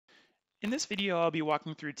In this video, I'll be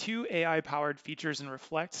walking through two AI-powered features in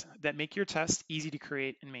Reflect that make your test easy to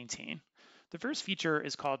create and maintain. The first feature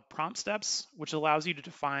is called Prompt Steps, which allows you to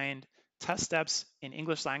define test steps in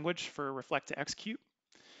English language for Reflect to execute.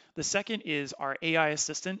 The second is our AI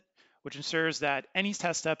Assistant, which ensures that any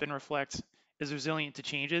test step in Reflect is resilient to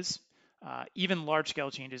changes, even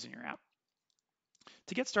large-scale changes in your app.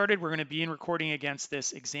 To get started, we're going to begin recording against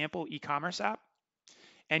this example e-commerce app.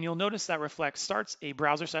 And you'll notice that Reflect starts a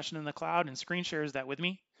browser session in the cloud and screen shares that with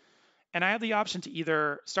me. And I have the option to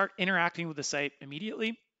either start interacting with the site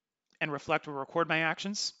immediately and Reflect will record my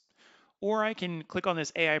actions, or I can click on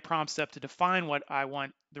this AI prompt step to define what I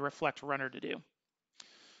want the Reflect runner to do.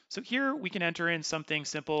 So here we can enter in something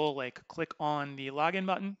simple like click on the login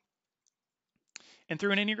button. And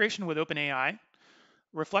through an integration with OpenAI,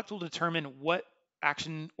 Reflect will determine what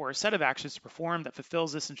action or a set of actions to perform that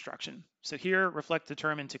fulfills this instruction. So here, Reflect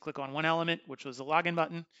determined to click on one element, which was the login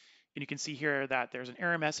button. And you can see here that there's an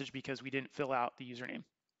error message because we didn't fill out the username.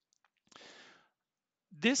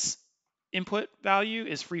 This input value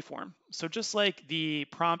is freeform. So just like the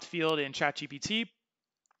prompt field in ChatGPT,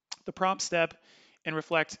 the prompt step in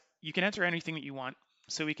Reflect, you can enter anything that you want.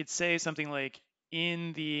 So we could say something like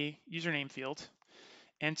in the username field,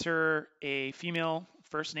 enter a female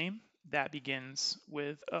first name that begins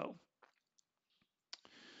with O.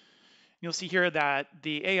 You'll see here that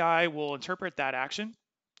the AI will interpret that action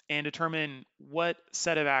and determine what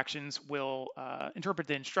set of actions will interpret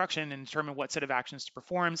the instruction and determine what set of actions to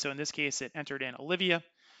perform. So in this case, it entered in Olivia.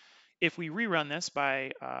 If we rerun this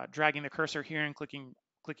by dragging the cursor here and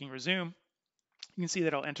clicking resume, you can see that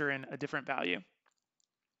it'll enter in a different value.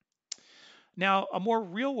 Now, a more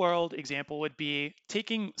real-world example would be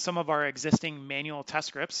taking some of our existing manual test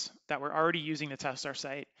scripts that we're already using to test our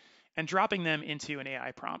site and dropping them into an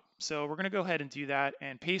AI prompt. So we're going to go ahead and do that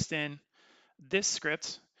and paste in this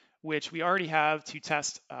script, which we already have to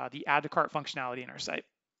test the add to cart functionality in our site.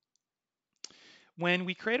 When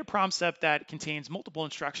we create a prompt step that contains multiple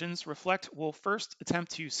instructions, Reflect will first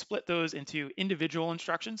attempt to split those into individual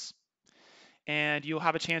instructions, and you'll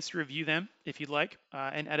have a chance to review them if you'd like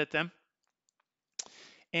and edit them.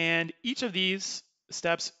 And each of these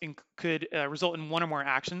steps could result in one or more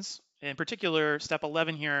actions. In particular, step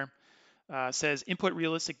 11 here says input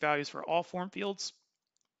realistic values for all form fields.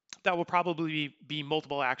 That will probably be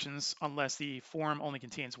multiple actions unless the form only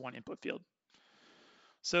contains one input field.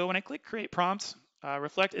 So when I click create prompt,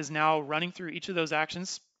 Reflect is now running through each of those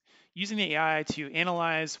actions using the AI to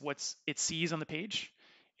analyze what it sees on the page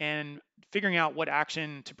and figuring out what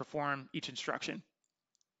action to perform each instruction.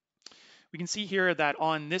 We can see here that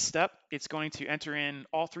on this step, it's going to enter in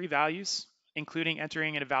all three values, including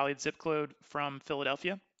entering in a valid zip code from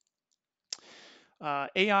Philadelphia. The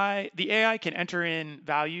AI can enter in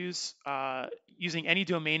values using any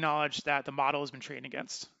domain knowledge that the model has been trained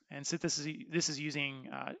against. And since this is using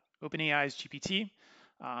OpenAI's GPT,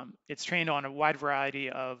 it's trained on a wide variety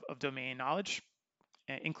of domain knowledge,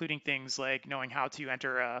 including things like knowing how to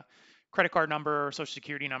enter a credit card number, social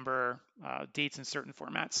security number, dates in certain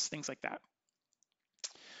formats, things like that.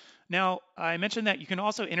 Now, I mentioned that you can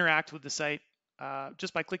also interact with the site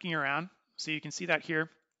just by clicking around. So you can see that here.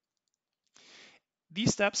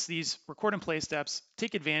 These steps, these record and play steps,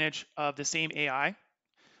 take advantage of the same AI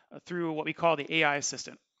through what we call the AI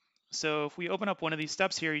Assistant. So if we open up one of these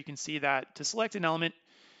steps here, you can see that to select an element,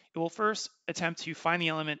 it will first attempt to find the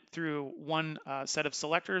element through one set of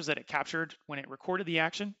selectors that it captured when it recorded the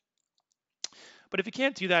action. But if it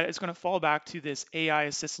can't do that, it's going to fall back to this AI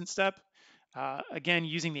Assistant step, again,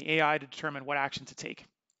 using the AI to determine what action to take.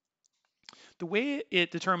 The way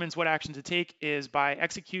it determines what action to take is by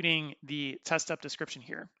executing the test step description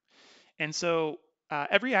here. And so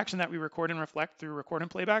every action that we record and reflect through record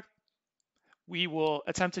and playback, we will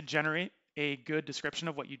attempt to generate a good description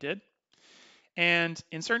of what you did. And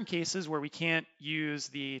in certain cases where we can't use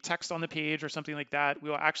the text on the page or something like that, we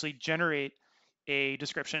will actually generate a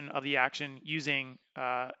description of the action using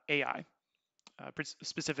AI,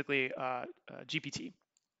 specifically GPT.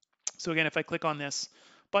 So again, if I click on this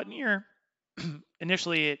button here,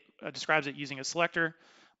 initially it describes it using a selector,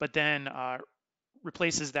 but then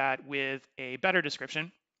replaces that with a better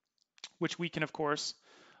description, which we can, of course,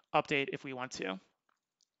 update if we want to.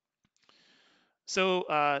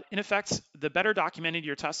 So in effect, the better documented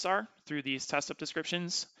your tests are through these test step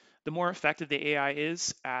descriptions, the more effective the AI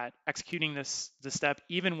is at executing this step,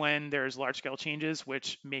 even when there's large-scale changes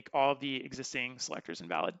which make all of the existing selectors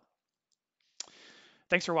invalid.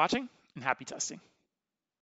 Thanks for watching and happy testing.